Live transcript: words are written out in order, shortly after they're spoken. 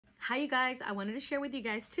Hi you guys, I wanted to share with you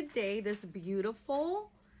guys today this beautiful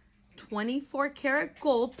 24 karat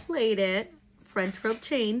gold plated French rope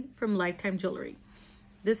chain from Lifetime Jewelry.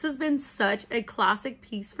 This has been such a classic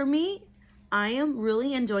piece for me. I am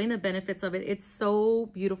really enjoying the benefits of it. It's so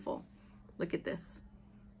beautiful. Look at this.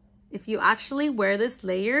 If you actually wear this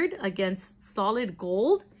layered against solid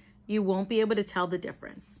gold, you won't be able to tell the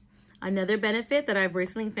difference. Another benefit that I've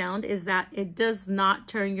recently found is that it does not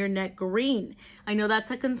turn your neck green. I know that's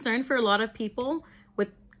a concern for a lot of people with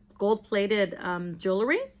gold-plated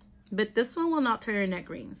jewelry, but this one will not turn your neck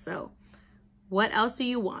green. So what else do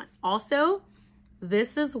you want? Also,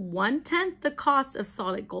 this is 1/10 the cost of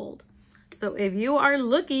solid gold. So if you are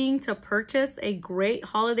looking to purchase a great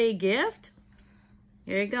holiday gift,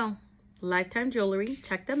 here you go. Lifetime Jewelry,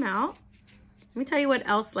 check them out. Let me tell you what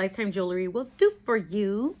else Lifetime Jewelry will do for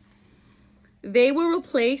you. They will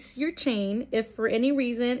replace your chain if for any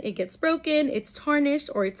reason it gets broken, it's tarnished,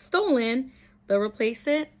 or it's stolen. They'll replace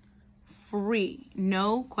it free.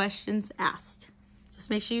 No questions asked.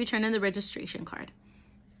 Just make sure you turn in the registration card.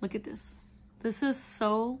 Look at this. This is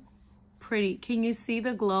so pretty. Can you see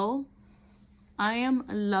the glow? I am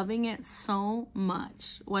loving it so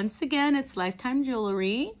much. Once again, it's Lifetime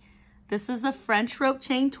Jewelry. This is a French rope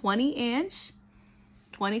chain, 20-inch,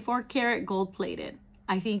 24 karat gold plated.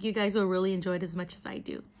 I think you guys will really enjoy it as much as I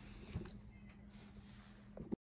do.